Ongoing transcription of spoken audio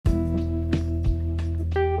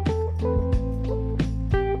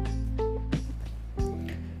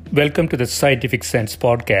Welcome to the Scientific Sense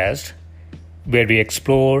podcast, where we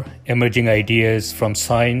explore emerging ideas from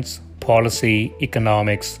science, policy,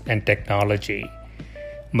 economics, and technology.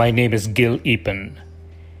 My name is Gil Eapen.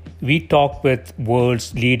 We talk with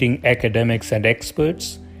world's leading academics and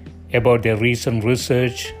experts about their recent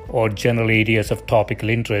research or general areas of topical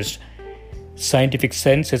interest. Scientific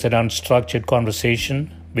Sense is an unstructured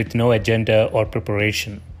conversation with no agenda or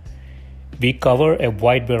preparation. We cover a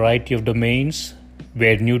wide variety of domains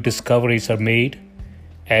where new discoveries are made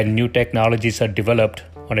and new technologies are developed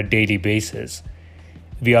on a daily basis.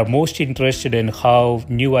 We are most interested in how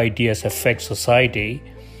new ideas affect society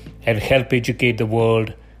and help educate the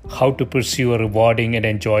world how to pursue a rewarding and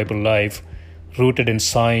enjoyable life rooted in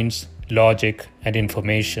science, logic, and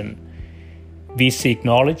information. We seek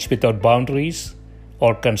knowledge without boundaries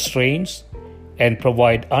or constraints and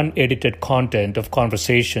provide unedited content of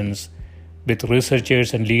conversations with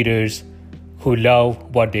researchers and leaders who love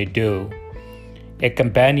what they do. A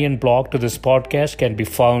companion blog to this podcast can be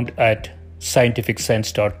found at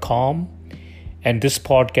scientificsense.com, and this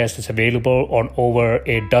podcast is available on over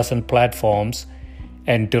a dozen platforms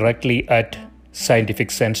and directly at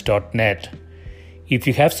scientificsense.net. If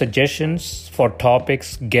you have suggestions for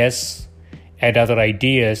topics, guests, and other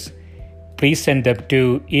ideas, please send them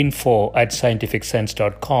to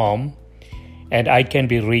info@scientificsense.com, and I can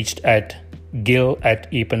be reached at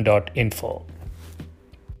gil@eapen.info.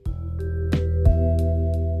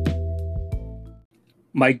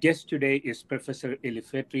 My guest today is Professor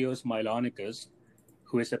Eleftherios Mailonikos,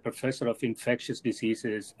 who is a professor of infectious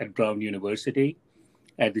diseases at Brown University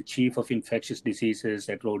and the chief of infectious diseases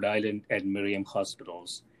at Rhode Island and Miriam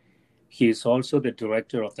Hospitals. He is also the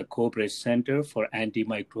director of the COBRE Center for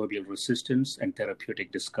Antimicrobial Resistance and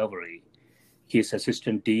Therapeutic Discovery. He is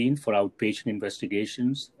assistant dean for outpatient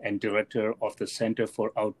investigations and director of the Center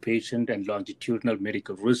for Outpatient and Longitudinal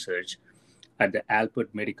Medical Research at the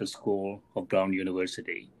Alpert Medical School of Brown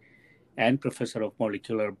University, and professor of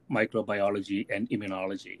molecular microbiology and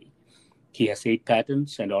immunology. He has 8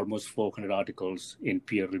 patents and almost 400 articles in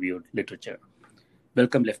peer-reviewed literature.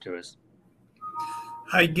 Welcome, Eleftherios.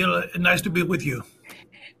 Hi, Gil. Nice to be with you.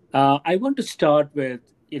 I want to start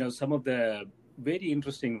with some of the very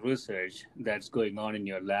interesting research that's going on in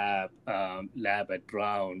your lab at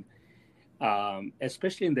Brown,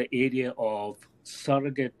 especially in the area of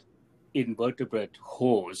surrogate invertebrate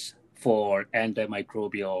hosts for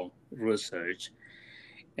antimicrobial research.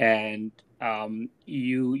 And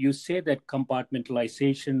you say that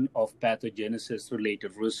compartmentalization of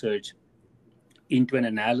pathogenesis-related research into an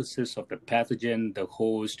analysis of the pathogen, the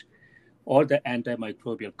host, or the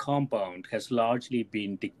antimicrobial compound has largely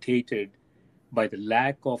been dictated by the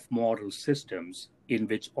lack of model systems in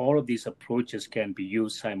which all of these approaches can be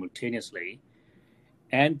used simultaneously,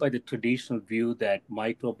 and by the traditional view that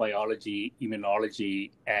microbiology,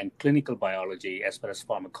 immunology, and clinical biology, as well as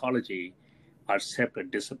pharmacology, are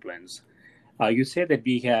separate disciplines. You say that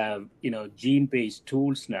we have, gene-based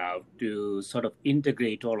tools now to sort of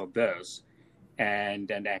integrate all of this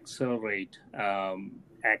and accelerate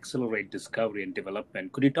discovery and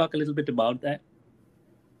development. Could you talk a little bit about that?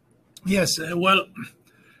 Yes. Well,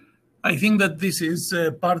 I think that this is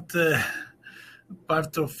part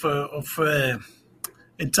of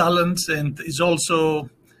a challenge, and is also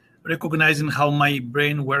recognizing how my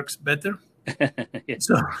brain works better. Yes.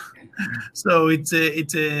 So it's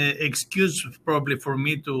a excuse probably for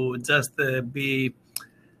me to just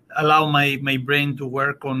allow my brain to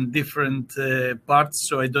work on different parts,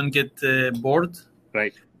 so I don't get bored.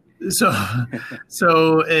 Right. So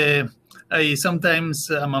I sometimes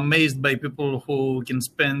am amazed by people who can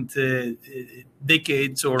spend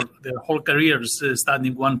decades or their whole careers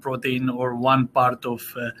studying one protein or one part of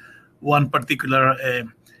one particular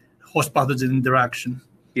host pathogen interaction.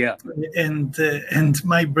 Yeah. And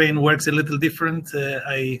my brain works a little different.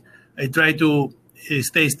 I try to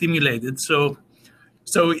stay stimulated. So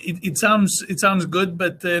it sounds good,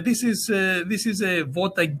 but this is a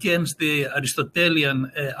vote against the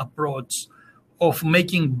Aristotelian approach of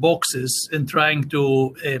making boxes and trying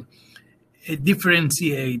to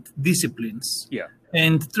differentiate disciplines. Yeah.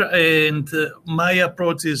 And my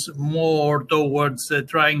approach is more towards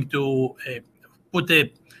trying to put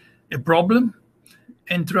a problem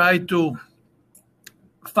and try to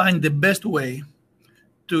find the best way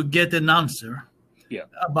to get an answer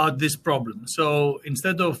about this problem. So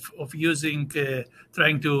instead of using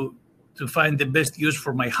trying to find the best use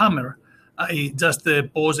for my hammer, I just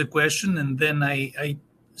pose a question, and then I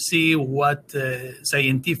see what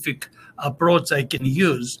scientific approach I can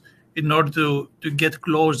use in order to get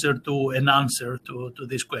closer to an answer to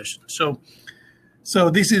this question. So So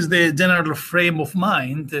this is the general frame of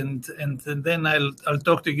mind, and then I'll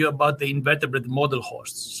talk to you about the invertebrate model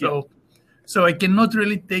hosts. So I cannot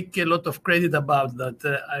really take a lot of credit about that.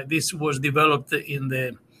 This was developed in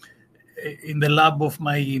the lab of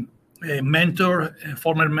my mentor,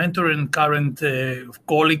 former mentor and current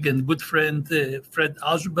colleague and good friend, Fred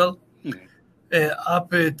Ausubel,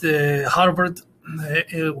 up at Harvard,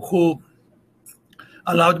 who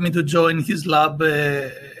allowed me to join his lab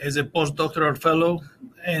as a postdoctoral fellow.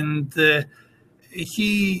 And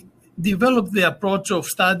he developed the approach of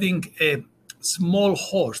studying small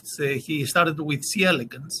hosts. He started with C.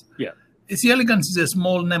 elegans. Yeah. C. elegans is a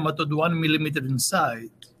small nematode, 1 millimeter in size.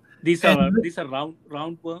 These are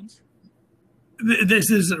roundworms? This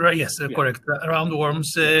is right. Yes, correct.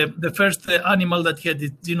 Roundworms. The first animal that had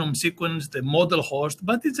its genome sequenced, the model host,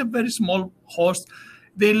 but it's a very small host.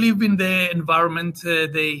 They live in the environment.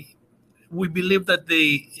 We believe that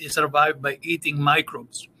they survive by eating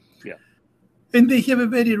microbes. Yeah. And they have a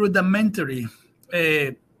very rudimentary,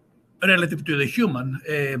 relative to the human,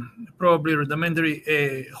 probably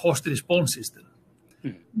rudimentary host response system.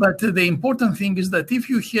 But the important thing is that if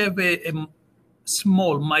you have a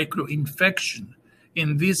small micro-infection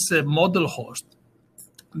in this model host,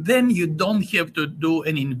 then you don't have to do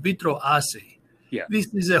an in vitro assay. Yeah. This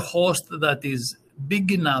is a host that is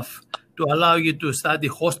big enough to allow you to study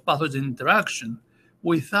host-pathogen interaction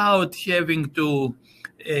without having to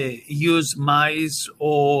use mice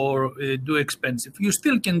or do expensive. You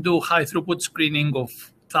still can do high-throughput screening of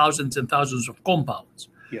thousands and thousands of compounds.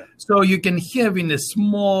 Yeah. So you can have in a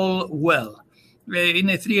small well, in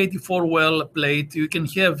a 384 well plate, you can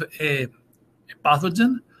have a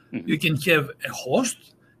pathogen, you can have a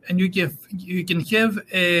host, and you can have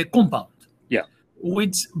a compound,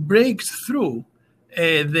 which breaks through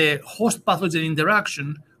the host pathogen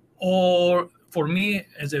interaction, or for me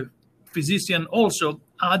as a physician also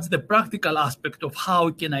adds the practical aspect of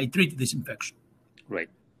how can I treat this infection. Right.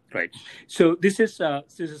 So this is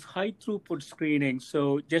high throughput screening.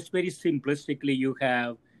 So just very simplistically, you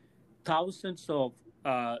have thousands of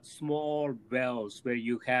small wells where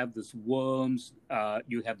you have these worms,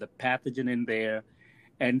 you have the pathogen in there,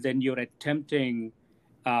 and then you're attempting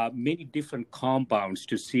many different compounds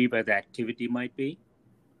to see where the activity might be.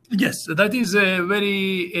 Yes, that is a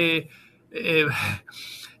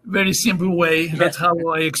very simple way. That's how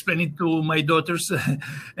I explain it to my daughters,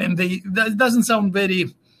 and that doesn't sound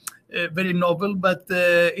very novel, but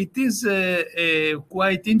it is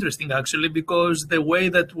quite interesting actually, because the way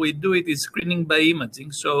that we do it is screening by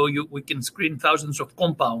imaging. So we can screen thousands of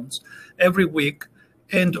compounds every week,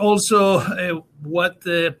 and also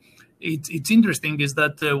it's interesting is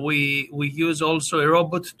that we use also a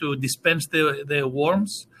robot to dispense the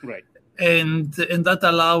worms, right? And that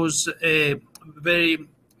allows a very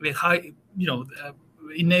high,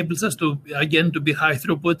 enables us to be high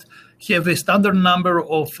throughput, have a standard number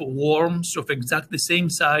of worms of exactly the same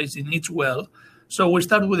size in each well. So we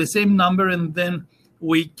start with the same number, and then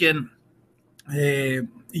we can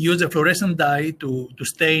use a fluorescent dye to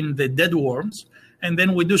stain the dead worms. And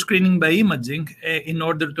then we do screening by imaging in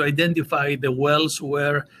order to identify the wells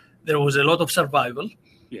where there was a lot of survival.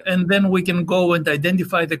 Yeah. And then we can go and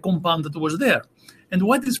identify the compound that was there. And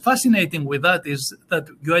what is fascinating with that is that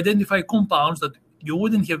you identify compounds that you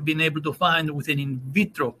wouldn't have been able to find with an in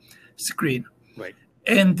vitro screen. Right.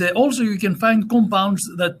 And also you can find compounds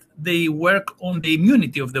that they work on the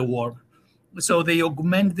immunity of the worm. So they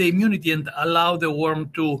augment the immunity and allow the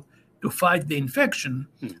worm to fight the infection.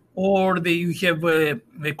 Or you have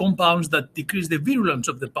compounds that decrease the virulence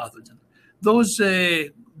of the pathogen. Those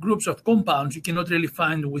groups of compounds you cannot really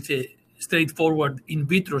find with a straightforward in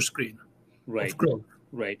vitro screen. Right.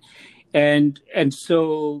 Right. And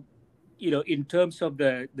so, in terms of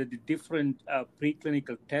the different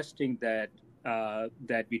preclinical testing that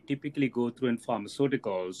we typically go through in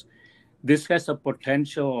pharmaceuticals, this has a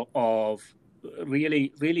potential of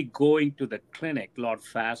really going to the clinic a lot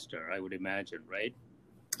faster, I would imagine, right?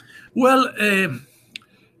 Well,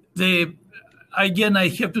 again, I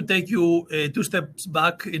have to take you 2 steps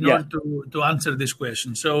back in order to answer this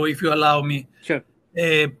question. So, if you allow me, sure.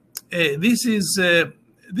 This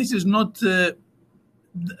is not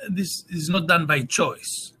done by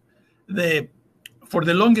choice. For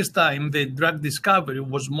the longest time, the drug discovery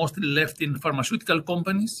was mostly left in pharmaceutical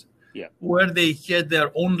companies, where they had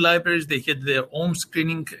their own libraries, they had their own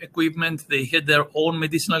screening equipment, they had their own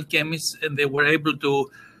medicinal chemists, and they were able to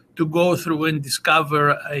go through and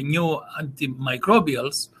discover new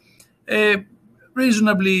antimicrobials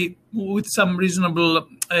reasonably, with some reasonable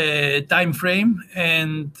time frame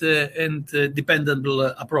and dependable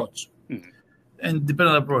approach.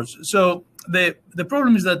 So the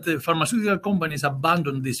problem is that the pharmaceutical companies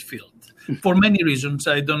abandoned this field for many reasons.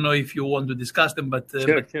 I don't know if you want to discuss them, but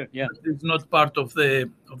Sure, yeah. it's not part of the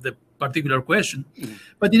particular question.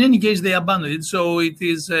 But in any case, they abandoned it, so it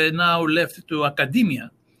is now left to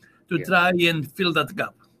academia to try and fill that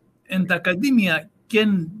gap. And academia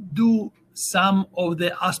can do some of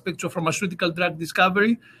the aspects of pharmaceutical drug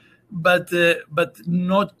discovery, but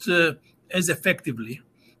not as effectively.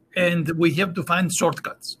 And we have to find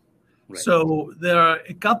shortcuts. Right. So there are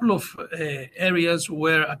a couple of areas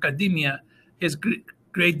where academia has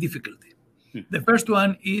great difficulty. The first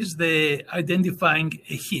one is the identifying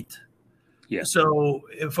a hit. Yeah. So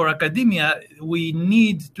for academia, we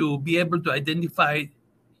need to be able to identify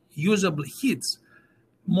usable hits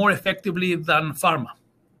more effectively than pharma,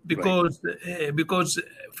 because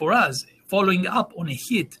for us, following up on a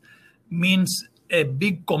hit means a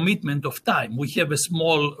big commitment of time. We have a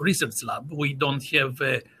small research lab. We don't have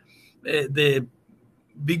the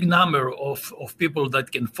big number of people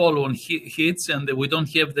that can follow on hits, and we don't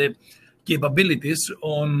have the capabilities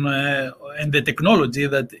on and the technology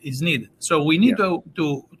that is needed. So we need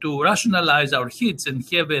to rationalize our hits and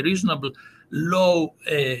have a reasonable low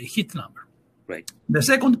hit number. Right. The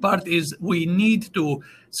second part is we need to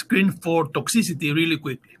screen for toxicity really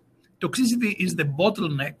quickly. Toxicity is the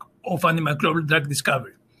bottleneck of antimicrobial drug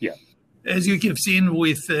discovery. Yeah. As you have seen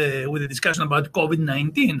with the discussion about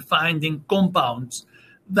COVID-19, finding compounds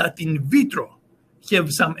that in vitro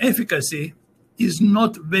have some efficacy is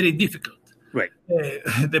not very difficult. Right.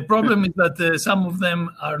 The problem is that some of them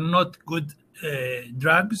are not good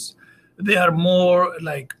drugs. They are more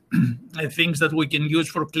like things that we can use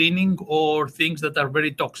for cleaning or things that are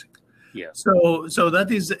very toxic. Yeah. So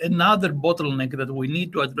that is another bottleneck that we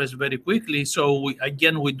need to address very quickly. So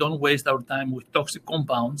we don't waste our time with toxic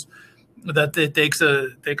compounds that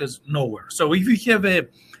take us nowhere. So if you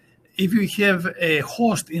have a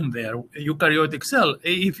host in there, eukaryotic cell,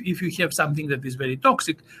 if you have something that is very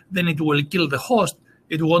toxic, then it will kill the host.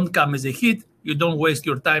 It won't come as a hit. You don't waste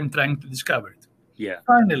your time trying to discover it. Yeah.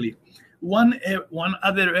 Finally, one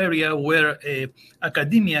other area where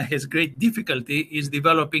academia has great difficulty is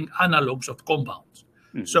developing analogs of compounds.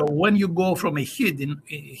 Mm-hmm. So when you go from a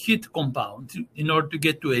hit compound in order to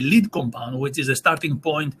get to a lead compound, which is a starting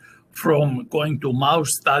point from going to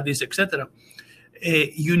mouse studies, etc.,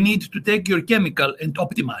 you need to take your chemical and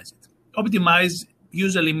optimize it. Optimize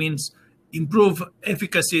usually means improve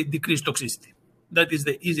efficacy, decrease toxicity. That is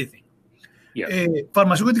the easy thing. Yeah.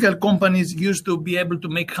 Pharmaceutical companies used to be able to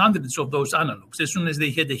make hundreds of those analogs. As soon as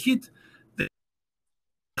they had a hit,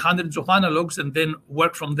 hundreds of analogs, and then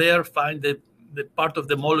work from there, find the part of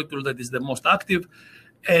the molecule that is the most active,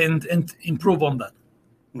 and improve on that.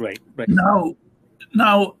 Right.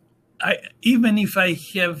 Now, even if I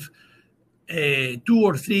have 2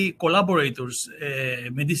 or 3 collaborators,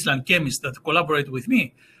 medicinal chemists that collaborate with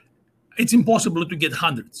me, it's impossible to get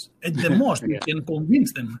hundreds. At the most, we can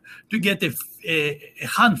convince them to get a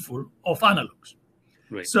handful of analogs.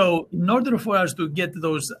 Right. So in order for us to get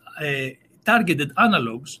those targeted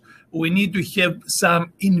analogs, we need to have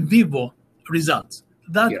some in vivo results.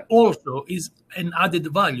 That also is an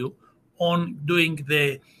added value on doing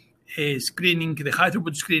the screening, the high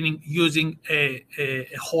throughput screening using a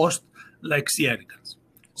host like C. elegans.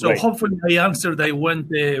 So hopefully I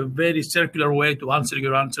went a very circular way to answer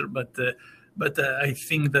your answer, but I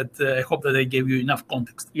think that I hope that I gave you enough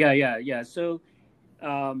context. Yeah. So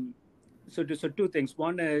 2 things.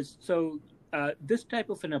 One is, this type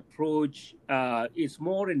of an approach is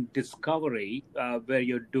more in discovery where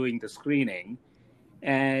you're doing the screening.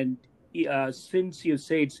 And since you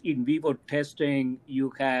say it's in vivo testing,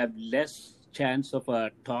 you have less chance of a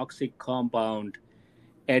toxic compound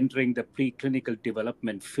entering the preclinical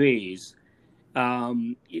development phase.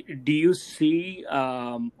 Do you see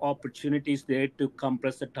opportunities there to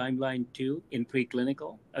compress the timeline too in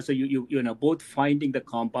preclinical? So you know, both finding the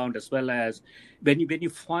compound as well as when you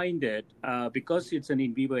find it, because it's an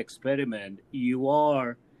in vivo experiment, you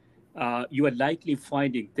are likely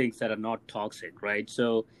finding things that are not toxic, right?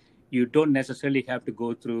 So you don't necessarily have to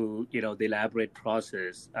go through, the elaborate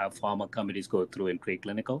process pharma companies go through in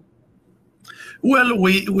preclinical. Well,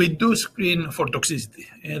 we do screen for toxicity.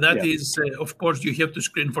 That is, of course, you have to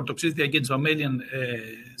screen for toxicity against mammalian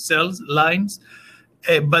cells, lines,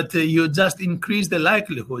 but you just increase the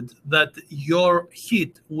likelihood that your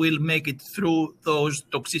hit will make it through those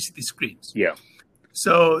toxicity screens. Yeah.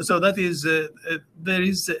 So that is, there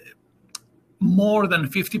is more than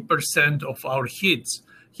 50% of our hits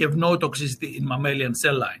have no toxicity in mammalian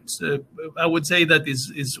cell lines. I would say that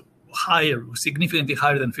is higher, significantly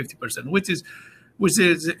higher than 50%, which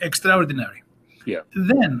is extraordinary. Yeah.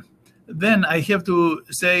 Then then I have to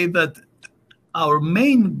say that our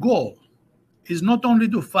main goal is not only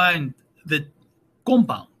to find the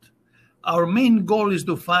compound. Our main goal is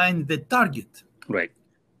to find the target. Right.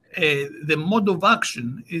 The mode of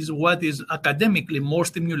action is what is academically more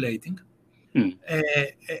stimulating.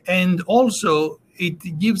 And also,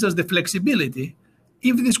 it gives us the flexibility.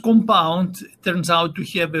 If this compound turns out to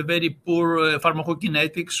have a very poor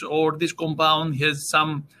pharmacokinetics, or this compound has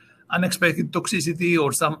some unexpected toxicity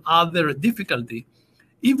or some other difficulty,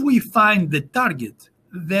 if we find the target,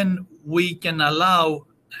 then we can allow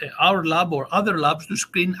our lab or other labs to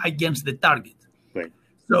screen against the target. Right.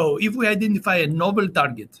 So if we identify a novel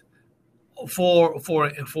target for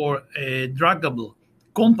a druggable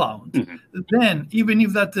compound, then even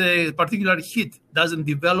if that particular hit doesn't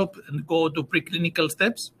develop and go to preclinical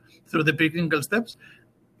steps,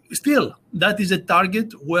 still that is a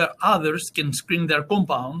target where others can screen their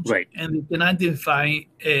compounds, right, and they can identify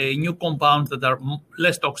new compounds that are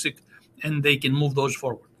less toxic, and they can move those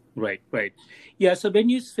forward. Right. Yeah. So when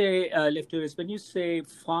you say, Lefteris, when you say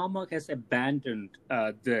pharma has abandoned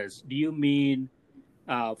this, do you mean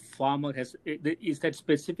pharma is that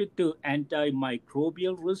specific to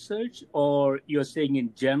antimicrobial research, or you're saying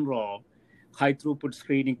in general, high throughput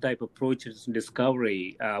screening type approaches in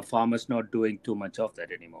discovery, pharma's not doing too much of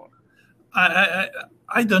that anymore?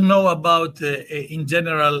 I don't know about in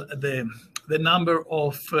general the number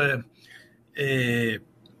of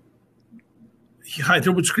high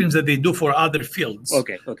throughput screens that they do for other fields.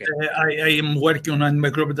 Okay. I am working on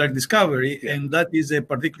microbial drug discovery, and that is a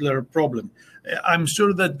particular problem. I'm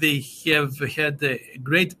sure that they have had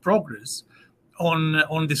great progress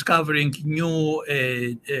on discovering new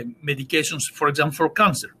medications, for example, for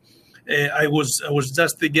cancer. I was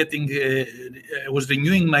just I was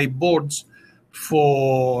renewing my boards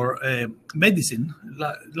for medicine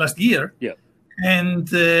last year, and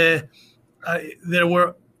there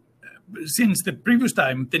were, since the previous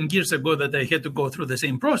time, 10 years ago, that I had to go through the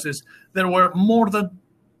same process, there were more than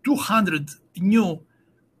 200 new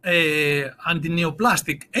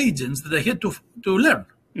antineoplastic agents that I had to learn.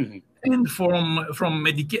 Mm-hmm. And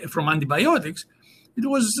from antibiotics, it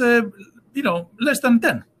was less than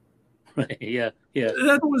 10. Yeah.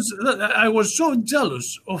 I was so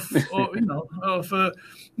jealous of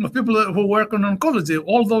people who work on oncology,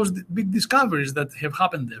 all those big discoveries that have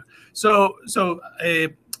happened there. So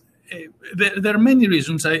there are many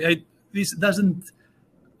reasons. This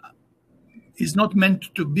is not meant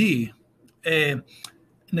to be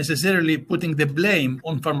necessarily putting the blame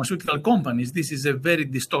on pharmaceutical companies. This is a very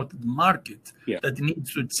distorted market that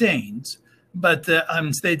needs to change. But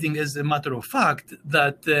I'm stating as a matter of fact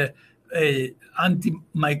that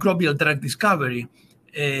antimicrobial drug discovery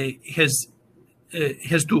has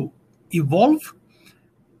to evolve,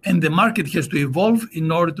 and the market has to evolve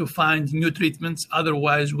in order to find new treatments.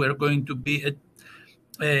 Otherwise, we're going to be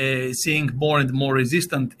seeing more and more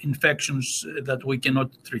resistant infections that we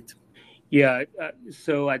cannot treat. Yeah,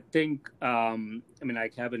 so I think, I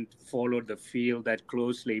haven't followed the field that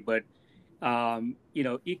closely, but,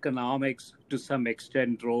 economics to some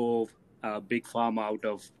extent drove big pharma out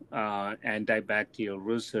of antibacterial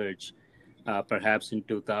research, perhaps in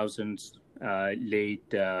 2000s, late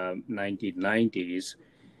 1990s.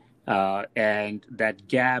 And that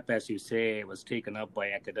gap, as you say, was taken up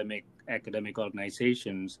by academic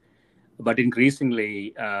organizations. But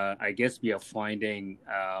increasingly, I guess we are finding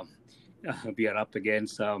we are up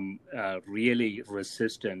against some really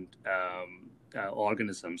resistant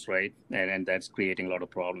organisms, right? And that's creating a lot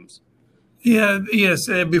of problems. Yes.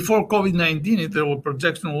 Before COVID-19, there were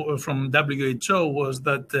projections from WHO was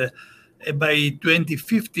that by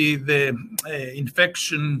 2050, the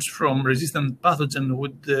infections from resistant pathogen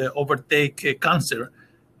would overtake cancer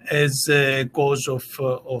as a cause of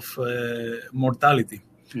mortality.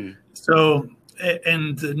 So,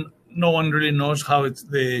 and no one really knows how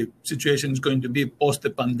the situation is going to be post the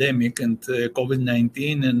pandemic and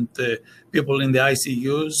COVID-19 and people in the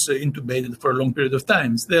ICUs intubated for a long period of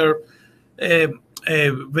time. They're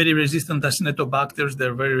very resistant Acinetobacters.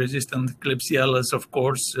 They're very resistant Klebsiellas, of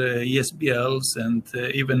course, ESBLs, and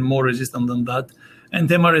even more resistant than that. And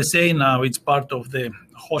MRSA now, it's part of the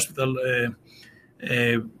hospital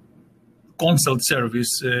consult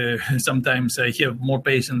service. Sometimes I have more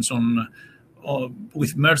patients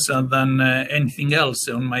with MRSA than anything else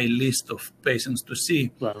on my list of patients to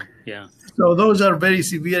see. Well, yeah. So those are very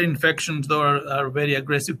severe infections. Those are very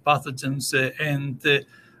aggressive pathogens, and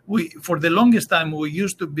we, for the longest time, we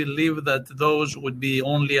used to believe that those would be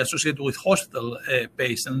only associated with hospital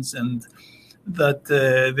patients, and that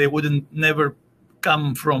they wouldn't never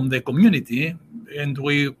come from the community, and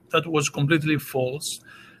that was completely false.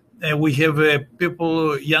 We have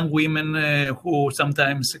people, young women who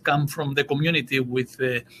sometimes come from the community with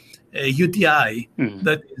UTI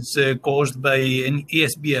that is caused by an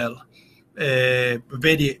ESBL,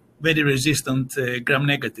 very, very resistant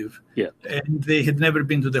gram-negative. Yeah. And they had never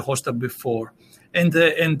been to the hospital before. And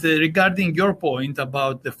regarding your point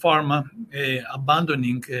about the pharma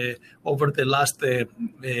abandoning over the last,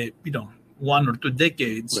 1 or 2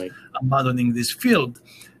 decades, right, abandoning this field,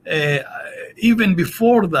 even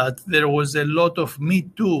before that, there was a lot of Me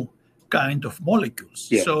Too kind of molecules.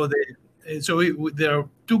 Yeah. So there are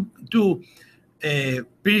two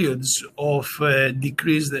periods of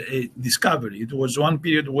decreased discovery. It was one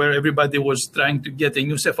period where everybody was trying to get a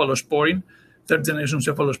new cephalosporin, third generation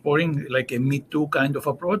cephalosporin, like a Me Too kind of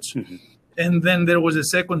approach. And then there was a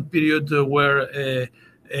second period where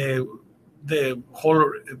the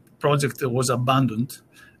whole project was abandoned.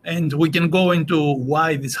 And we can go into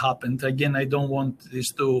why this happened. Again, I don't want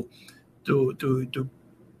this to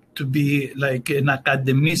be like an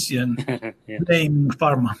academician playing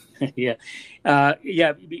pharma.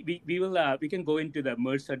 We can go into the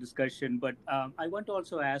MRSA discussion, but I want to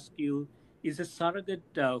also ask you: is a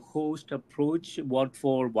surrogate host approach what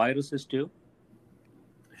for viruses too?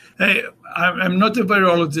 Hey, I'm not a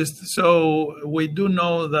virologist, so we do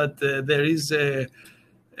know that there is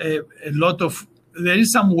there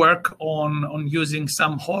is some work on using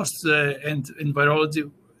some hosts and in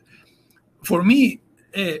virology. For me,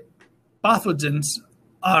 pathogens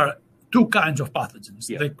are two kinds of pathogens.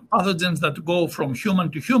 Yeah. The pathogens that go from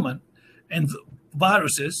human to human, and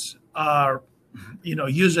viruses are,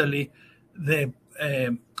 usually the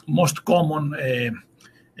most common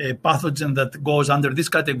pathogen that goes under this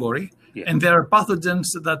category. Yeah. And there are pathogens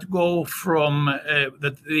that go from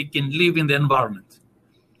that they can live in the environment.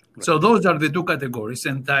 Right. So those are the two categories,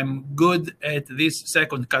 and I'm good at this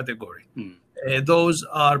second category. Those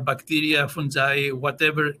are bacteria, fungi,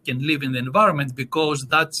 whatever can live in the environment, because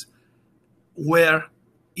that's where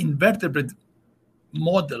invertebrate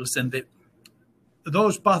models and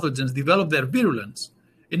those pathogens develop their virulence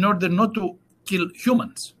in order not to kill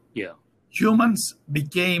humans. Yeah. Humans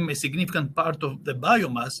became a significant part of the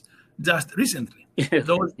biomass just recently.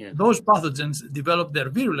 Those pathogens develop their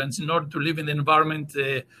virulence in order to live in the environment,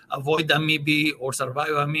 avoid amoebae or survive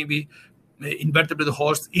amoebae, invertebrate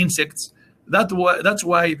hosts, insects. That's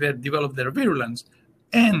why they develop their virulence.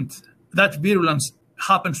 And that virulence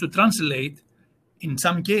happens to translate, in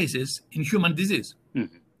some cases, in human disease.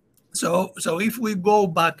 So if we go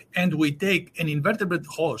back and we take an invertebrate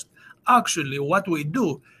host, actually what we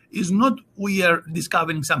do is not we are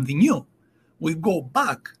discovering something new. We go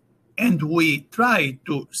back and we try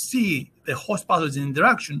to see the host pathogen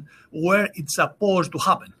interaction where it's supposed to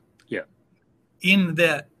happen. Yeah. In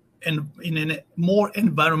a more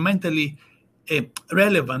environmentally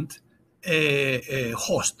relevant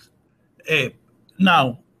host.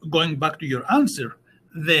 Now, going back to your answer,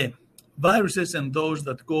 the viruses and those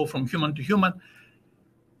that go from human to human,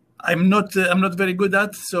 I'm not very good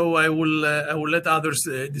at, so I will let others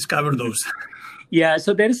discover those. Yeah,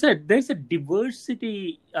 so there's a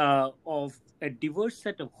diversity of a diverse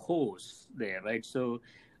set of hosts there, right? So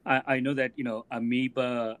I know that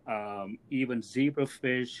amoeba, even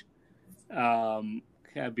zebrafish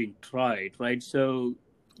have been tried, right? So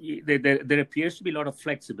there appears to be a lot of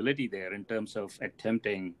flexibility there in terms of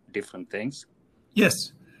attempting different things.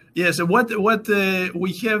 Yes. What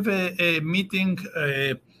we have a meeting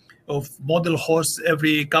of model hosts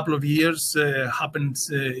every couple of years.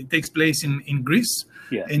 It takes place in Greece,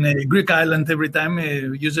 in a Greek island every time,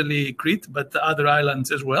 usually Crete, but other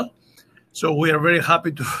islands as well. So we are very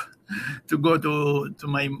happy to go to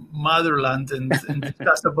my motherland and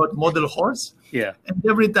discuss about model hosts. Yeah. And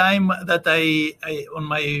every time that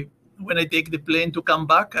when I take the plane to come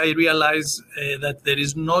back, I realize that there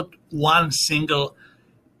is not one single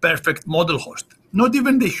perfect model host. Not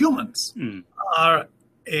even the humans are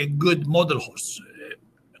a good model host,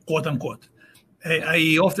 quote unquote.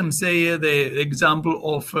 I often say the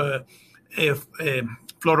example of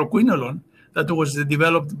fluoroquinolone that was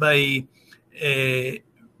developed by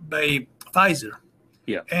Pfizer,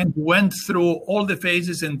 and went through all the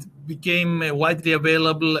phases and became widely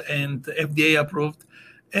available and FDA approved,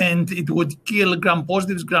 and it would kill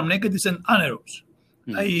gram-positives, gram-negatives, and anaerobes.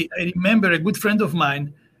 I remember a good friend of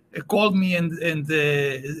mine called me and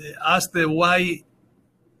asked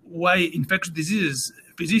why infectious diseases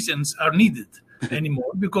physicians are needed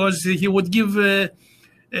anymore, because he would give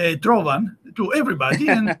Trovan to everybody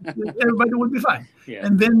and everybody would be fine. Yeah.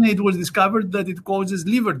 And then it was discovered that it causes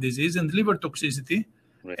liver disease and liver toxicity,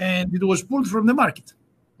 and it was pulled from the market.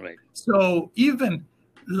 Right. So even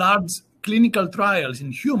large clinical trials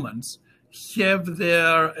in humans have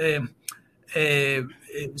their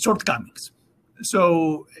shortcomings.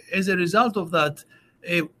 So as a result of that,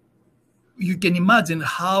 you can imagine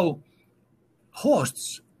how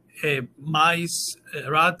hosts, mice,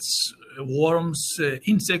 rats, worms,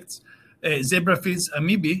 insects, zebrafish,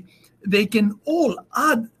 amoebae, they can all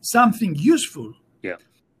add something useful. Yeah.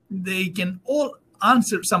 They can all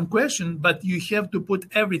answer some question, but you have to put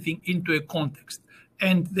everything into a context.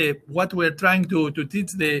 And what we're trying to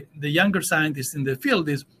teach the younger scientists in the field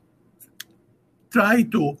is try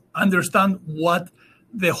to understand what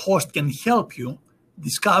the host can help you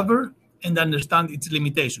discover and understand its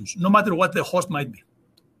limitations, no matter what the host might be.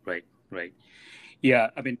 Right. Yeah,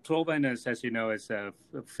 I mean, Trovanus, as you know, is a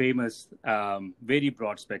famous, very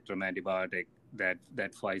broad spectrum antibiotic that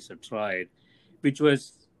Pfizer tried, which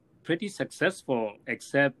was pretty successful,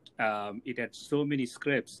 except it had so many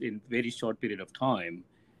scripts in very short period of time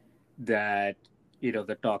that, you know,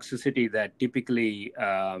 the toxicity that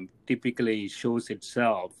typically shows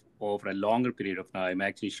itself over a longer period of time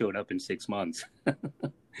actually showed up in 6 months.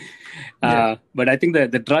 Yeah. But I think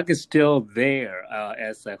that the drug is still there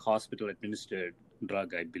as a hospital-administered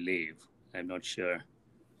drug, I believe. I'm not sure.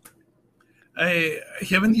 I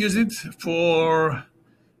haven't used it for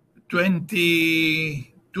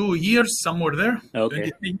 22 years, somewhere there.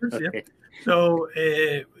 Okay. 23 years, Okay. yeah. So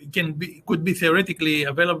it could be theoretically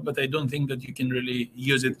available, but I don't think that you can really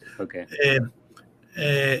use it. Okay.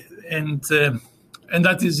 And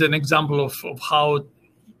that is an example of how,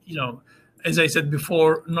 you know, as I said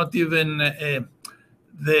before, not even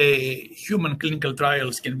the human clinical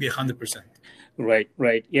trials can be 100%.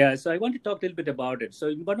 Right. Yeah. So I want to talk a little bit about it. So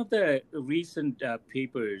in one of the recent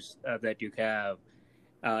papers that you have,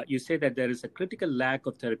 you say that there is a critical lack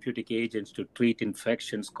of therapeutic agents to treat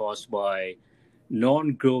infections caused by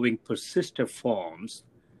non-growing persister forms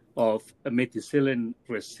of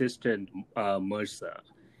methicillin-resistant MRSA.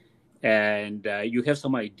 And you have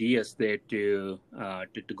some ideas there to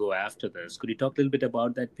go after this. Could you talk a little bit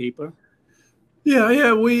about that paper?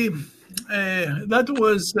 Yeah. We that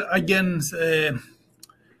was again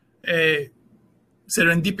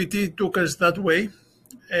serendipity took us that way,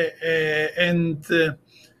 and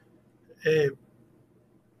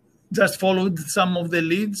just followed some of the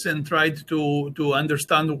leads and tried to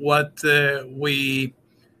understand what we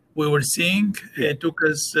were seeing. It took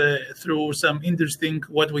us through some interesting,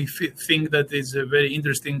 what we think that is very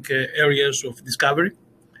interesting areas of discovery.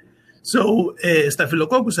 So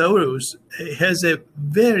Staphylococcus aureus has a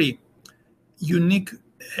very unique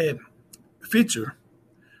feature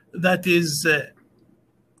that is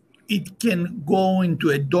it can go into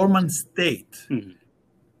a dormant state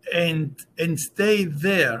and stay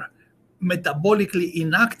there metabolically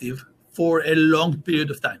inactive for a long period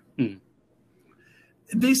of time.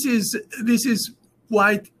 This is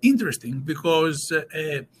quite interesting because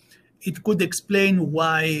it could explain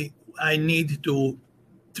why I need to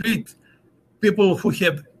treat people who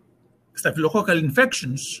have staphylococcal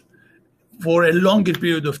infections for a longer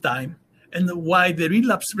period of time, and why the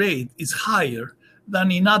relapse rate is higher than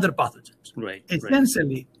in other pathogens. Right.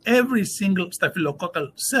 Essentially, every single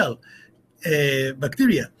staphylococcal cell,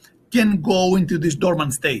 bacteria, can go into this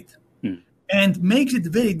dormant state, and makes it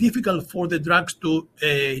very difficult for the drugs to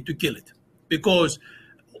kill it, because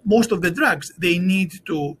most of the drugs, they need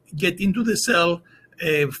to get into the cell,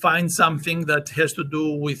 find something that has to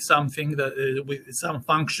do with something that with some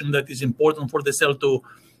function that is important for the cell to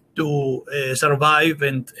survive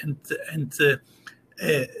and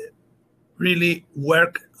really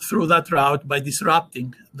work through that route by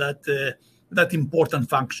disrupting that important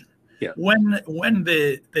function. Yeah. When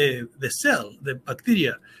the cell, the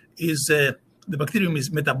bacteria, the bacterium is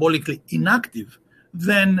metabolically inactive,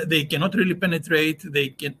 then they cannot really penetrate.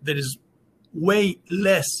 There is way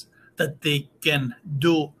less that they can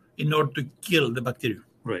do in order to kill the bacterium.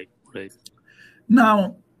 Right.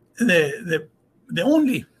 Now, the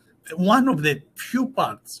only one of the few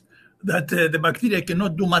parts that the bacteria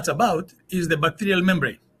cannot do much about is the bacterial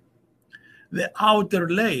membrane, the outer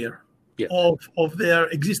layer of their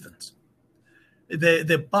existence.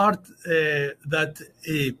 The part that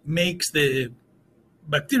makes the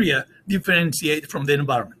bacteria differentiate from the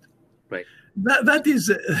environment. Right. That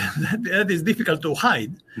is difficult to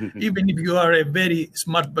hide, even if you are a very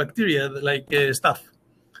smart bacteria like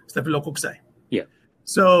Staphylococci. Yeah.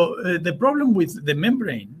 So the problem with the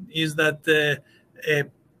membrane is that the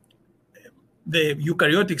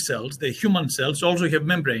eukaryotic cells, the human cells, also have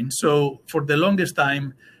membranes. So for the longest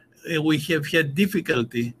time, we have had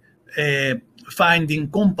difficulty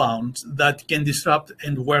finding compounds that can disrupt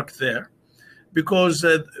and work there, because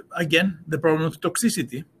again, the problem of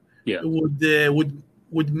toxicity.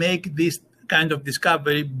 would make this kind of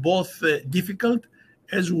discovery both difficult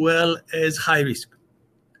as well as high risk.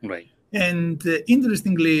 Right. And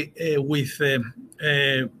interestingly, with a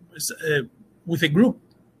group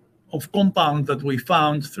of compounds that we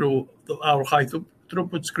found through our high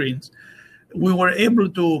throughput screens, we were able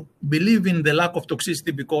to believe in the lack of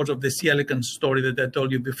toxicity because of the C. elegans story that I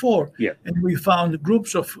told you before. Yeah. And we found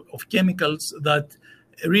groups of chemicals that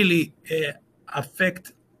really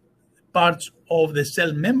affect parts of the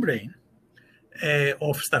cell membrane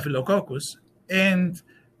of Staphylococcus. And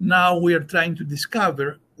now we are trying to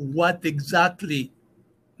discover what exactly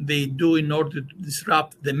they do in order to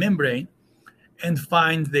disrupt the membrane and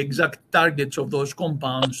find the exact targets of those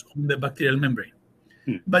compounds on the bacterial membrane.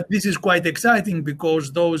 But this is quite exciting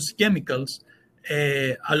because those chemicals,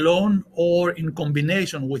 alone or in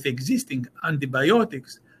combination with existing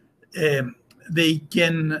antibiotics, they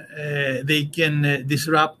can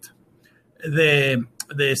disrupt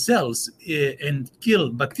the cells and kill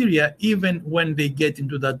bacteria even when they get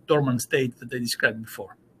into that dormant state that I described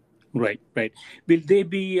before. Right. Will they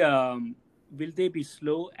be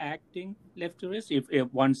slow acting Lefteris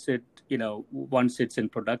if once it's in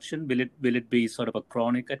production? Will it be sort of a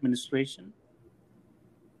chronic administration?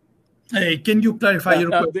 Can you clarify your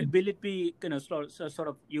question? Will it be sort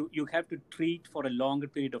of you have to treat for a longer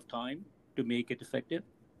period of time to make it effective?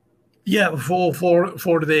 Yeah, for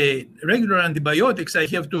the regular antibiotics, I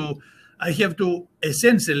have to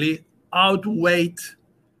essentially outweigh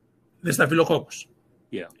the Staphylococcus.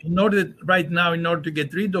 Yeah. In order to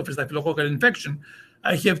get rid of a staphylococcal infection,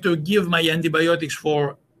 I have to give my antibiotics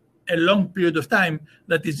for a long period of time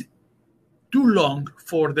that is too long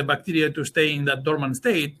for the bacteria to stay in that dormant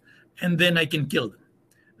state, and then I can kill them.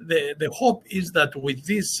 The hope is that with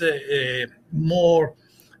these more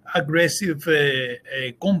aggressive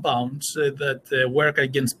compounds that work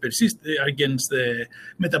against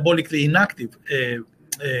metabolically inactive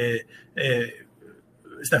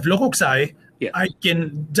staphylococci, yeah. I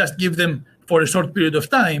can just give them for a short period of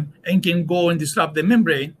time and can go and disrupt the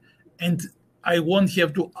membrane, and I won't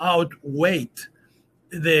have to outweigh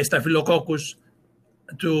the staphylococcus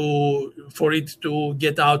for it to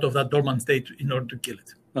get out of that dormant state in order to kill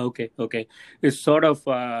it. Okay. It's sort of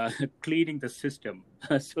cleaning the system,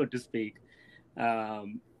 so to speak.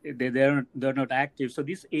 They're not active. So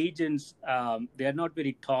these agents, they are not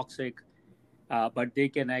very toxic, but they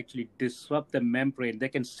can actually disrupt the membrane. They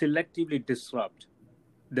can selectively disrupt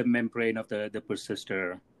the membrane of the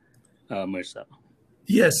persister, MRSA.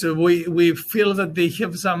 Yes, we feel that they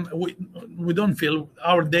have some. We don't feel,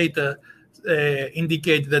 our data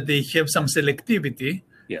indicate that they have some selectivity.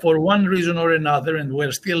 Yeah. For one reason or another, and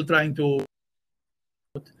we're still trying to,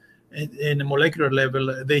 in a molecular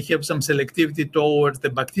level, they have some selectivity towards the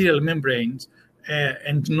bacterial membranes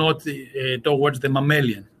and not towards the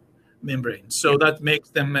mammalian membranes. So that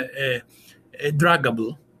makes them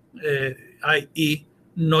druggable, i.e.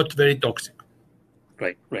 not very toxic.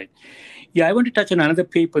 Right. Yeah, I want to touch on another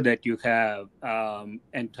paper that you have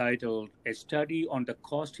entitled A Study on the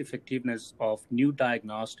Cost Effectiveness of New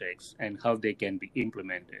Diagnostics and How They Can Be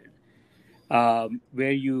Implemented,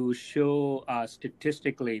 where you show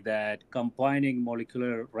statistically that combining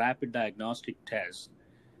molecular rapid diagnostic tests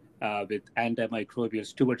with antimicrobial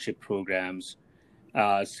stewardship programs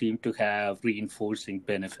seem to have reinforcing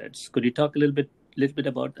benefits. Could you talk a little bit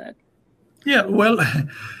about that? Yeah, well,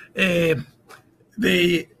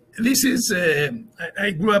 this is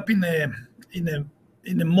I grew up in a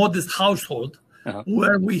modest household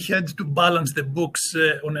where we had to balance the books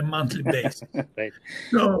on a monthly basis. Right.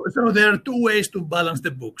 So there are two ways to balance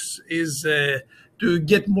the books: is to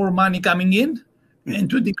get more money coming in and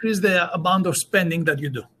to decrease the amount of spending that you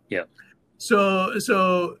do. Yeah.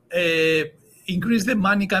 So increase the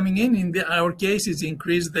money coming in. In our case, is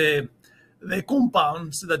increase the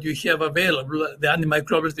compounds that you have available, the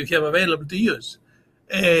antimicrobials that you have available to use.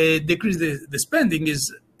 Decrease the spending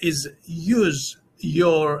is use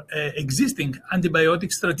your existing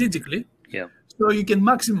antibiotics strategically, so you can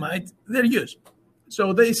maximize their use.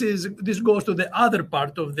 So this goes to the other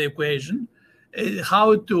part of the equation,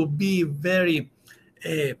 how to be very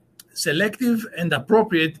selective and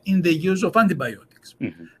appropriate in the use of antibiotics.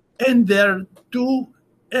 Mm-hmm. And there are two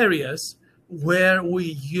areas where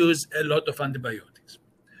we use a lot of antibiotics.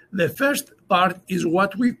 The first part is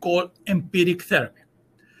what we call empiric therapy.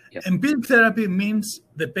 Yep. Empiric therapy means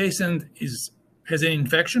the patient has an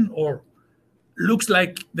infection or looks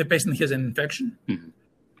like the patient has an infection. Mm-hmm.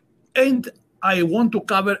 And I want to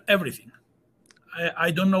cover everything.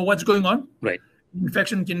 I don't know what's going on. Right.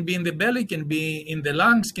 Infection can be in the belly, can be in the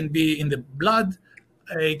lungs, can be in the blood.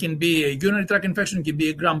 It can be a urinary tract infection, can be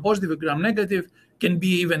a gram-positive, a gram-negative, can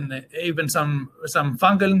be even some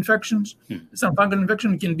fungal infections. Some fungal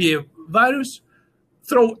infection can be a virus.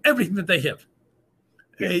 Throw everything that they have.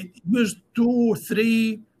 Use 2,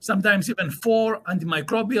 3, sometimes even 4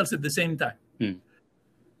 antimicrobials at the same time.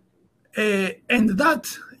 And that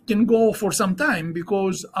can go for some time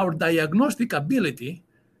because our diagnostic ability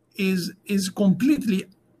is completely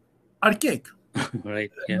archaic.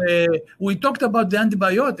 Right. Yeah. We talked about the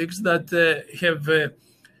antibiotics that have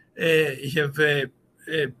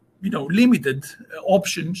limited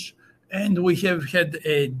options, and we have had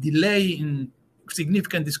a delay in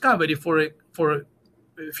significant discovery for a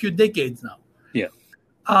few decades now. Yeah.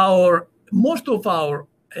 Most of our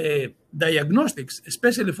diagnostics,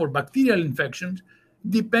 especially for bacterial infections,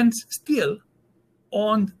 depends still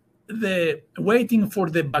on the waiting for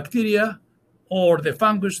the bacteria or the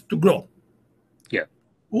fungus to grow. Yeah.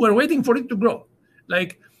 We're waiting for it to grow.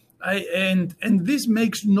 And this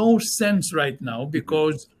makes no sense right now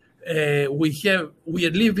because we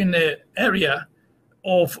live in an area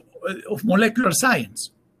of molecular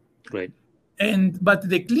science. Right. But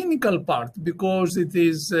the clinical part, because it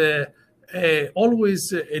is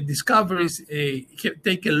always discoveries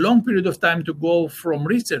take a long period of time to go from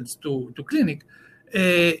research to clinic,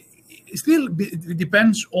 still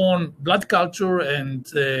depends on blood culture and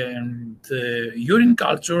urine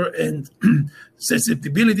culture and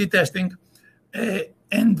susceptibility testing.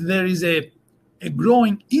 And there is a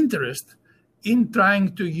growing interest in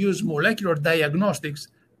trying to use molecular diagnostics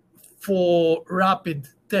for rapid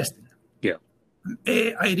testing. Yeah.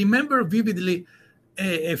 I remember vividly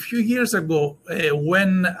a few years ago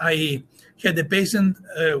when I had a patient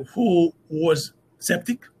who was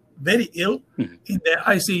septic, very ill, in the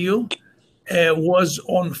ICU, was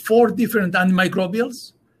on 4 different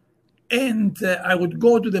antimicrobials. And I would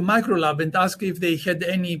go to the microlab and ask if they had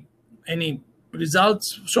any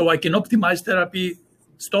results so I can optimize therapy,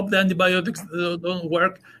 stop the antibiotics that don't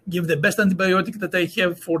work, give the best antibiotic that I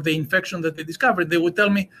have for the infection that they discovered. They would tell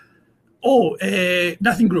me,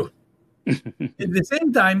 nothing grew. At the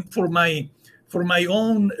same time, for my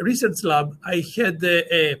own research lab, I had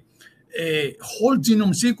a whole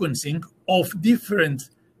genome sequencing of different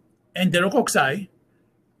enterococci,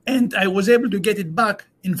 and I was able to get it back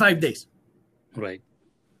in 5 days. Right.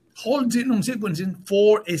 Whole genome sequencing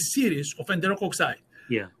for a series of enterococci.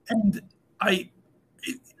 Yeah. And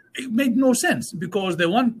it made no sense because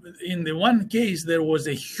in the one case there was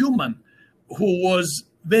a human who was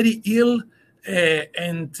very ill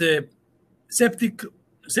and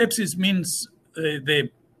sepsis means the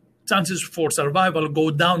chances for survival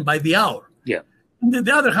go down by the hour. Yeah. On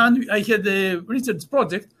the other hand, I had a research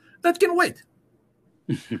project that can wait.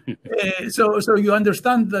 So you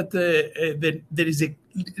understand that there is a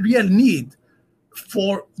real need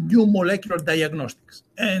for new molecular diagnostics.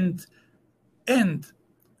 And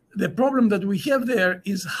the problem that we have there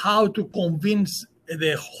is how to convince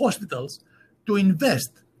the hospitals to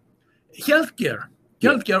invest. Healthcare,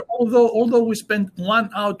 although we spent $1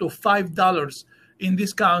 out of $5 in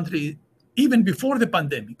this country, even before the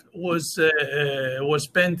pandemic, was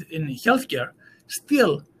spent in healthcare,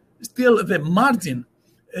 still the margin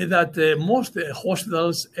that most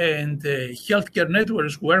hospitals and healthcare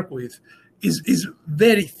networks work with is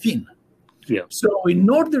very thin. Yeah. So in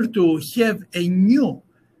order to have a new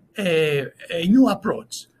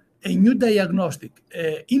approach, a new diagnostic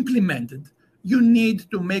implemented, you need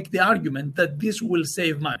to make the argument that this will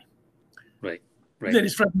save money. Right. There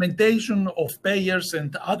is fragmentation of payers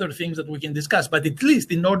and other things that we can discuss, but at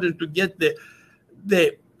least in order to get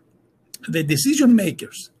the decision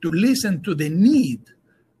makers to listen to the need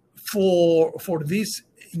for this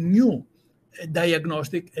new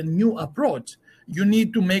diagnostic and new approach, you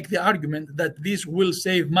need to make the argument that this will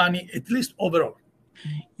save money, at least overall.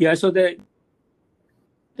 Yeah, so the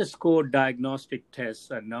score diagnostic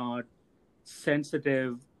tests are not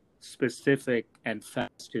sensitive, specific, and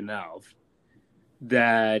fast enough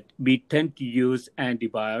that we tend to use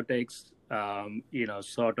antibiotics,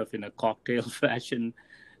 sort of in a cocktail fashion.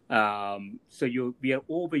 So we are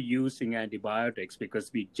overusing antibiotics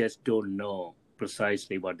because we just don't know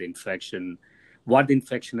precisely what the infection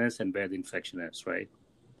is and where the infection is, right?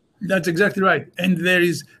 That's exactly right. And there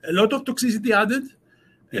is a lot of toxicity added.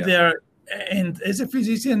 Yeah. And as a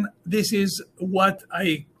physician, this is what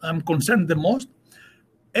I am concerned the most.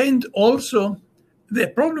 And also, the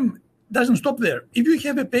problem doesn't stop there. If you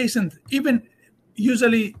have a patient, even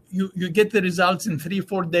usually you get the results in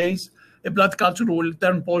 3-4 days, a blood culture will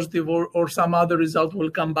turn positive or some other result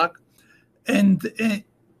will come back. And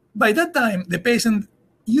by that time, the patient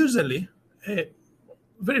usually,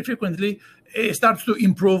 very frequently starts to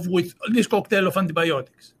improve with this cocktail of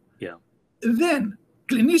antibiotics. Yeah. Then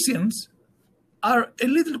clinicians are a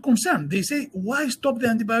little concerned. They say, why stop the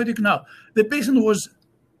antibiotic now? The patient was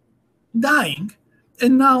dying,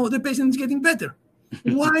 and now the patient is getting better.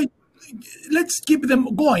 Why? Let's keep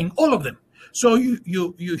them going, all of them. So you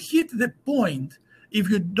hit the point. If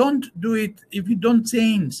you don't do it, if you don't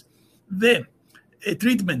change the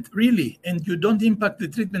treatment really, and you don't impact the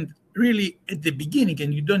treatment really at the beginning,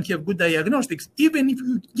 and you don't have good diagnostics, even if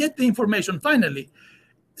you get the information finally,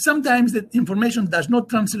 sometimes that information does not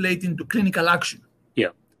translate into clinical action. Yeah.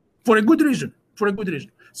 For a good reason.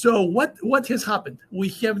 So what has happened? We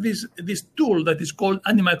have this tool that is called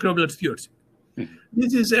antimicrobial stewardship. Mm-hmm.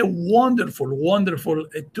 This is a wonderful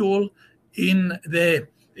tool in the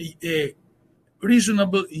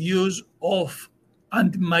reasonable use of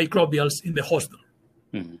antimicrobials in the hospital.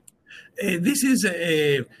 Mm-hmm. This is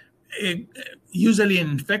usually in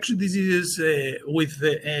infectious diseases with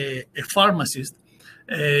a pharmacist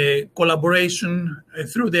collaboration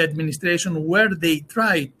through the administration, where they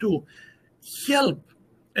try to help.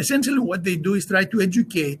 Essentially, what they do is try to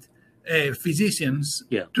educate physicians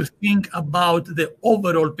to think about the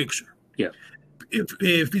overall picture. Yeah.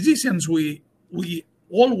 If physicians, we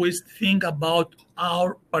always think about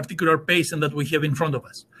our particular patient that we have in front of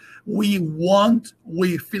us. We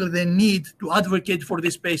feel the need to advocate for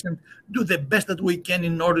this patient, do the best that we can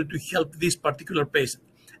in order to help this particular patient.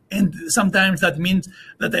 And sometimes that means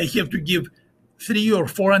that I have to give 3 or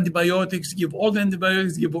 4 antibiotics, give all the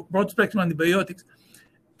antibiotics, give broad spectrum antibiotics,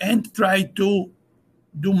 and try to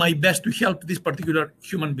do my best to help this particular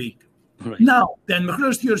human being. Right. Now, the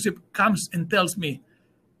antimicrobial stewardship comes and tells me,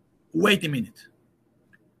 wait a minute.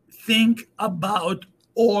 Think about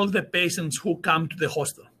all the patients who come to the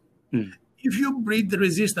hospital. Mm. If you breed the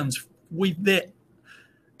resistance with the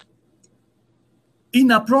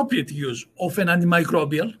inappropriate use of an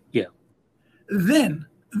antimicrobial, then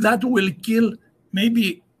that will kill,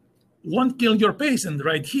 maybe won't kill your patient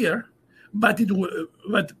right here, but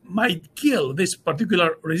but might kill this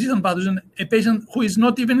particular resistant pathogen, a patient who is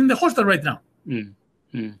not even in the hospital right now. Mm.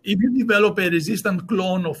 Mm. If you develop a resistant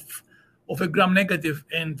clone of a gram-negative,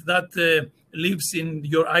 and that lives in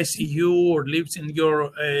your ICU or lives in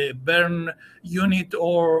your burn unit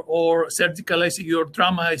or surgical ICU or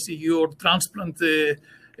trauma ICU or transplant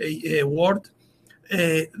ward,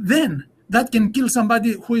 then that can kill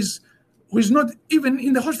somebody who is not even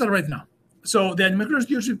in the hospital right now. So the antimicrobial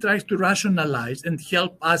stewardship tries to rationalize and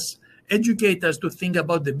help us, educate us to think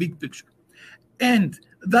about the big picture. And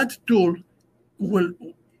that tool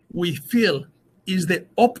we feel is the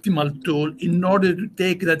optimal tool in order to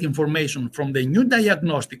take that information from the new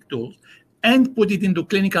diagnostic tools and put it into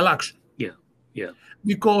clinical action. Yeah.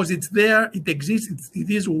 Because it's there, it exists, it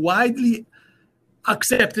is widely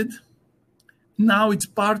accepted. Now it's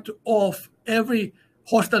part of every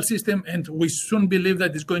hospital system, and we soon believe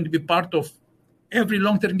that it's going to be part of every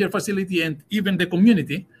long-term care facility and even the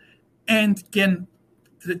community, and can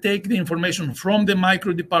take the information from the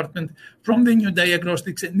micro department, from the new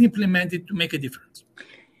diagnostics, and implement it to make a difference.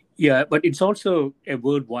 Yeah, but it's also a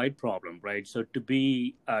worldwide problem, right? So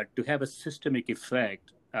to have a systemic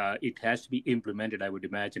effect, it has to be implemented, I would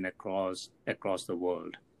imagine, across the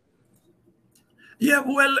world. Yeah,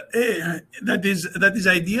 well, that is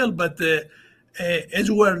ideal, but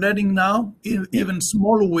as we're learning now, even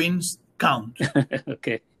small wins count.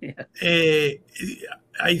 Okay. Yeah.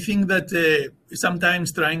 I think that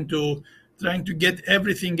sometimes trying to get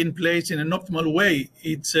everything in place in an optimal way,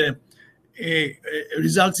 it's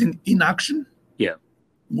results in inaction. Yeah.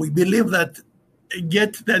 We believe that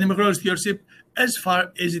get the antimicrobial stewardship as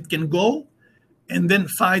far as it can go, and then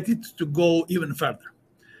fight it to go even further.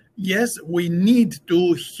 Yes, we need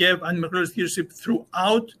to have antimicrobial stewardship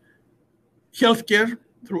throughout healthcare,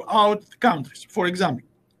 throughout countries. For example,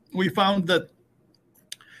 we found that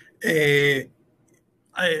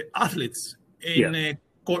athletes,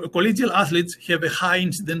 collegial athletes, have a high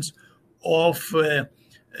incidence of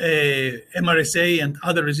MRSA and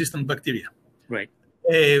other resistant bacteria. Right.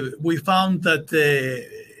 We found that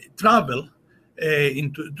travel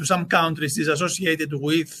to some countries is associated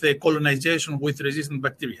with colonization with resistant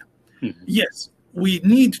bacteria. Mm-hmm. Yes, we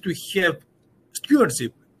need to have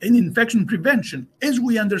stewardship and infection prevention as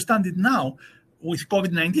we understand it now with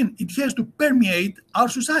COVID-19. It has to permeate our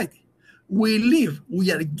society. We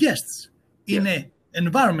are guests in an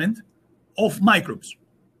environment of microbes.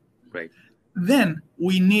 Right. Then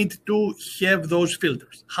we need to have those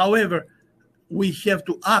filters. However, we have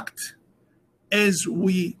to act as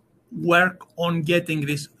we work on getting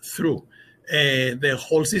this through. the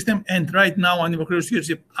whole system. And right now, antimicrobial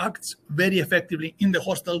stewardship acts very effectively in the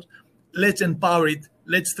hospital. Let's empower it.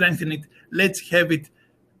 Let's strengthen it. Let's have it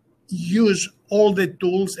use all the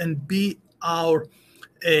tools and be our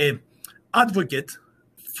advocate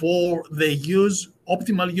for the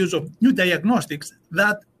optimal use of new diagnostics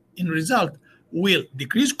that, in result, will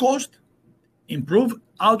decrease cost, improve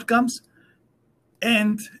outcomes,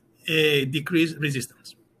 and decrease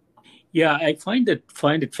resistance. Yeah, I find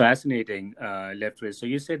it fascinating, Lefteris. So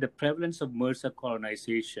you said the prevalence of MRSA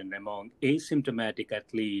colonization among asymptomatic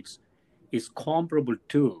athletes is comparable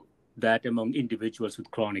to that among individuals with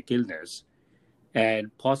chronic illness, and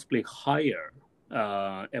possibly higher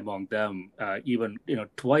among them, even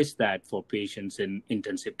twice that for patients in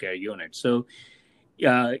intensive care units. So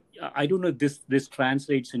I don't know if this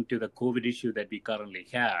translates into the COVID issue that we currently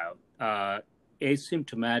have.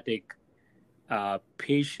 Asymptomatic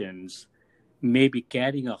patients may be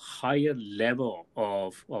carrying a higher level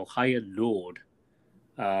of or higher load.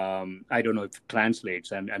 I don't know if it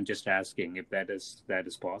translates. I'm just asking if that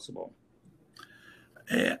is possible.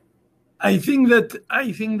 I think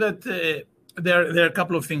that there are a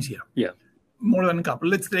couple of things here. Yeah, more than a couple.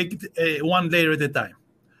 Let's take it one layer at a time.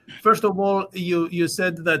 First of all, you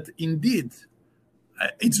said that indeed,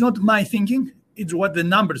 it's not my thinking; it's what the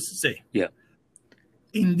numbers say. Yeah.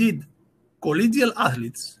 Indeed, collegial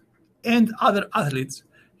athletes and other athletes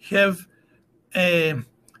have a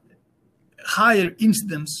higher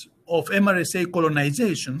incidence of MRSA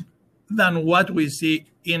colonization than what we see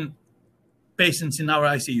in patients in our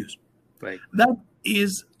ICUs. Right. That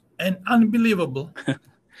is an unbelievable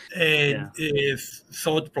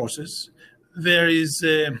thought process. There is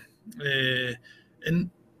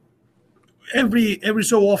every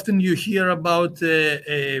so often you hear about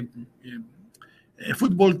a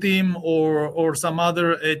football team or some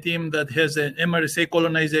other team that has an MRSA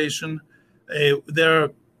colonization. There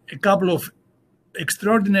are a couple of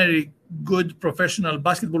extraordinary good professional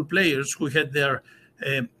basketball players who had their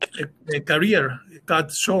career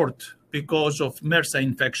cut short because of MRSA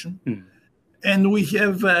infection. And we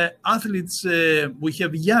have athletes, we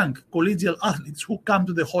have young collegial athletes who come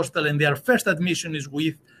to the hospital and their first admission is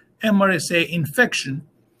with MRSA infection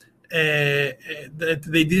that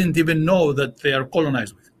they didn't even know that they are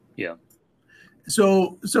colonized with. Yeah.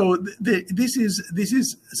 So this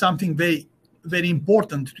is something very, very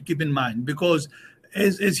important to keep in mind, because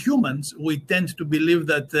as humans, we tend to believe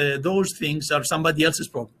that those things are somebody else's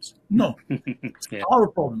problems. No, it's our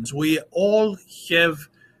problems. We all have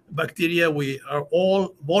bacteria. We are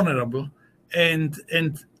all vulnerable, and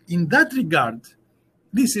in that regard,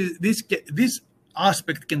 this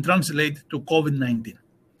aspect can translate to COVID-19.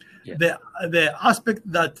 Yeah. The aspect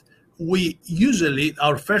that we usually,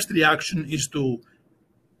 our first reaction is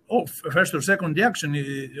first or second reaction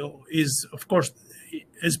is, of course,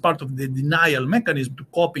 as part of the denial mechanism to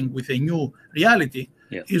coping with a new reality,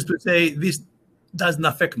 is to say, this doesn't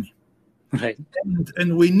affect me. Right.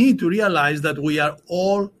 And we need to realize that we are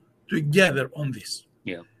all together on this.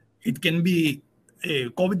 Yeah. It can be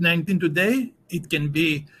COVID-19 today. It can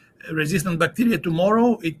be resistant bacteria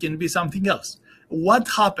tomorrow. It can be something else. What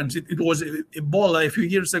happens? It was Ebola a few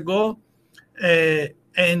years ago,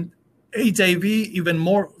 and HIV even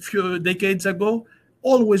more few decades ago.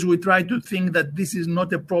 Always we try to think that this is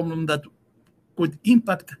not a problem that could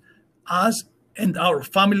impact us and our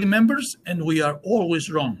family members, and we are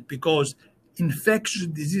always wrong, because infectious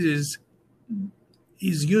diseases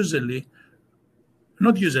is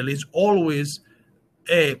it's always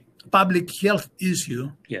a public health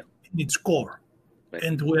issue in its core. Right.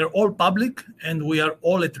 And we're all public and we are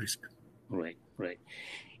all at risk. Right.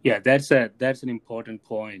 Yeah, that's an important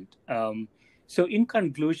point. So in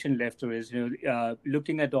conclusion, Lefteris,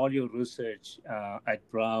 looking at all your research at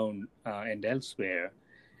Brown and elsewhere,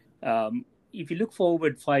 if you look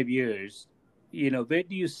forward 5 years, where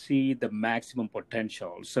do you see the maximum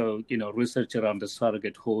potential? So, research around the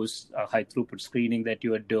surrogate host, high throughput screening that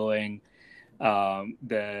you are doing,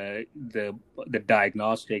 the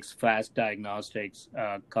diagnostics, fast diagnostics,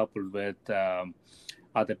 coupled with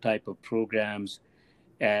other type of programs,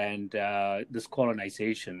 and this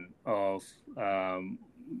colonization of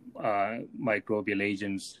microbial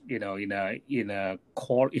agents, in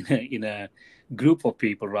a group of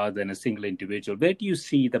people rather than a single individual. Where do you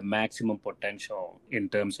see the maximum potential in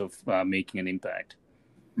terms of making an impact?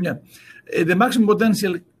 Yeah, the maximum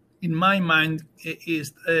potential, in my mind,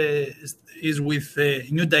 is with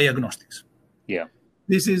new diagnostics. Yeah,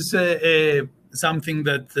 this is something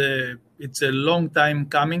that it's a long time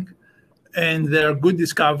coming, and there are good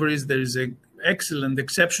discoveries. There is excellent,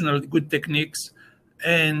 exceptional, good techniques,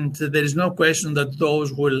 and there is no question that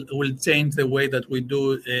those will change the way that we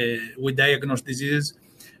diagnose diseases.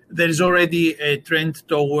 There is already a trend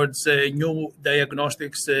towards new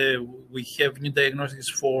diagnostics. We have new diagnostics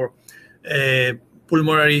for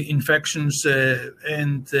pulmonary infections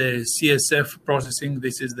and CSF processing.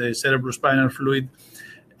 This is the cerebrospinal fluid.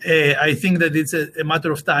 I think that it's a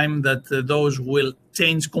matter of time that those will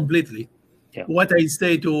change completely. Yeah. What I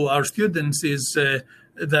say to our students is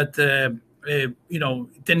that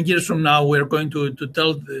 10 years from now, we're going to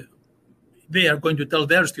tell they are going to tell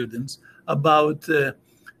their students about the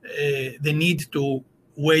need to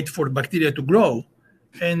wait for bacteria to grow,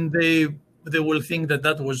 and they will think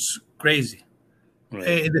that was crazy.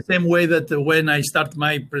 Right. In the same way that when I start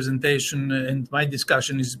my presentation and my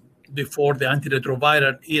discussion is before the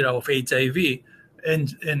antiretroviral era of HIV, and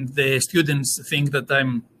the students think that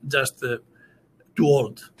I'm just too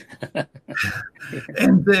old.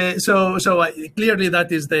 And clearly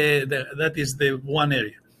that is the one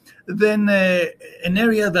area. Then an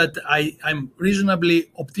area that I'm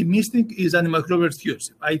reasonably optimistic is antimicrobial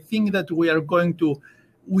stewardship. I think that we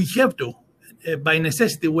have to, by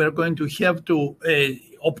necessity, we are going to have to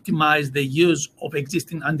optimize the use of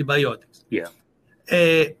existing antibiotics. Yeah.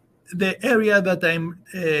 The area that I'm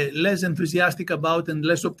less enthusiastic about and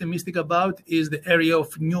less optimistic about is the area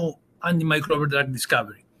of new antimicrobial drug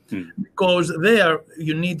discovery. Because there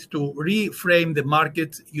you need to reframe the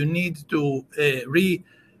market, you need to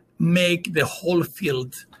remake the whole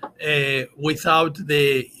field without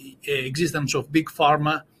the existence of big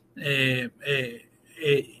pharma,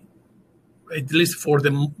 at least for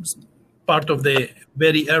the part of the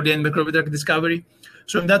very early antimicrobial drug discovery.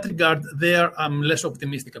 So in that regard, there I'm less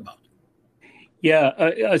optimistic about.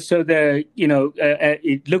 Yeah, so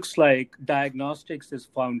it looks like diagnostics is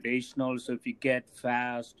foundational. So if you get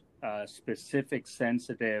fast, specific,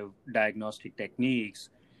 sensitive diagnostic techniques,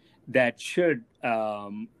 that should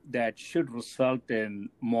result in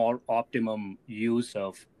more optimum use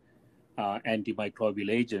of antimicrobial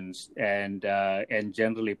agents, and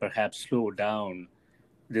generally perhaps slow down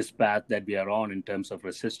this path that we are on in terms of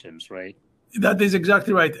resistance, right? That is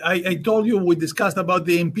exactly right. I told you we discussed about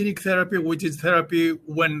the empiric therapy, which is therapy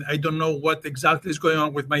when I don't know what exactly is going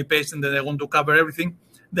on with my patient and I want to cover everything.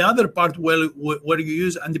 The other part where you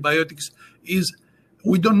use antibiotics is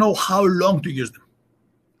we don't know how long to use them.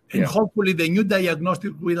 And hopefully the new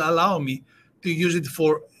diagnostic will allow me to use it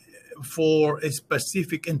for a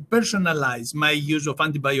specific and personalize my use of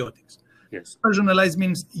antibiotics. Yes. Personalized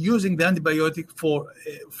means using the antibiotic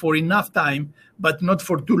for enough time, but not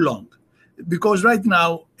for too long. Because right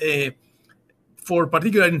now, for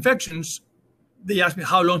particular infections, they ask me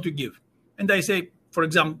how long to give. And I say, for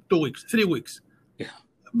example, 2 weeks, 3 weeks. Yeah.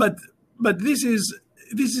 But this is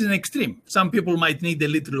an extreme. Some people might need a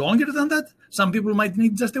little longer than that. Some people might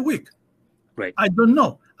need just a week. Right. I don't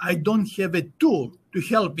know. I don't have a tool to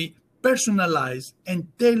help me personalize and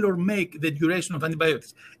tailor-make the duration of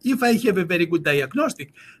antibiotics. If I have a very good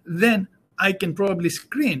diagnostic, then I can probably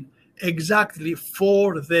screen exactly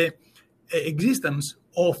for the existence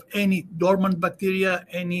of any dormant bacteria,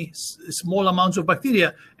 any small amounts of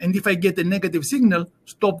bacteria, and if I get a negative signal,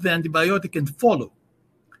 stop the antibiotic and follow.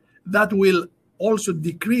 That will also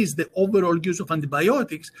decrease the overall use of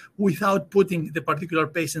antibiotics without putting the particular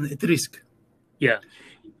patient at risk. Yeah.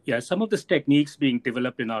 Some of these techniques being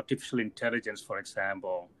developed in artificial intelligence, for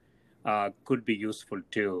example, could be useful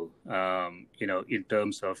too. In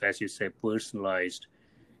terms of, as you say, personalized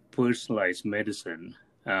medicine.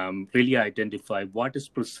 Really identify what is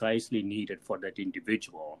precisely needed for that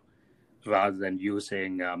individual rather than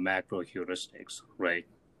using macro heuristics, right?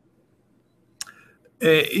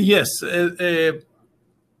 Yes.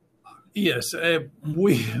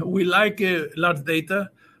 We like large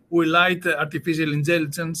data. We like artificial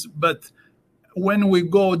intelligence. But when we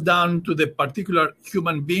go down to the particular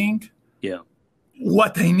human being,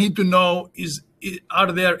 what I need to know is,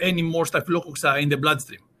 are there any more staphylococci in the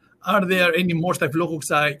bloodstream? Are there any more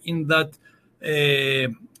staphylococci in that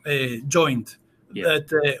joint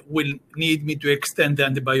that will need me to extend the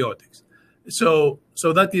antibiotics? So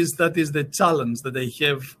that is the challenge that I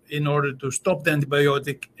have in order to stop the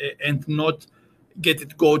antibiotic and not get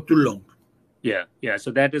it go too long. Yeah.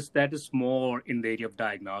 So that is more in the area of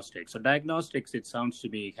diagnostics. So diagnostics, it sounds to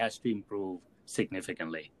me, has to improve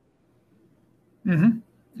significantly. Mm-hmm.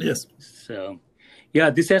 Yes. So. Yeah,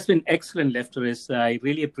 this has been excellent, Lefteris. I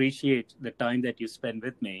really appreciate the time that you spend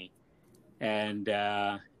with me, and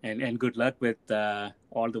good luck with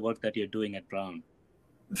all the work that you're doing at Brown.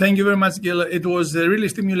 Thank you very much, Gil. It was really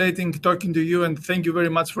stimulating talking to you, and thank you very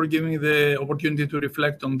much for giving me the opportunity to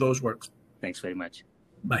reflect on those works. Thanks very much.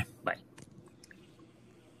 Bye. Bye.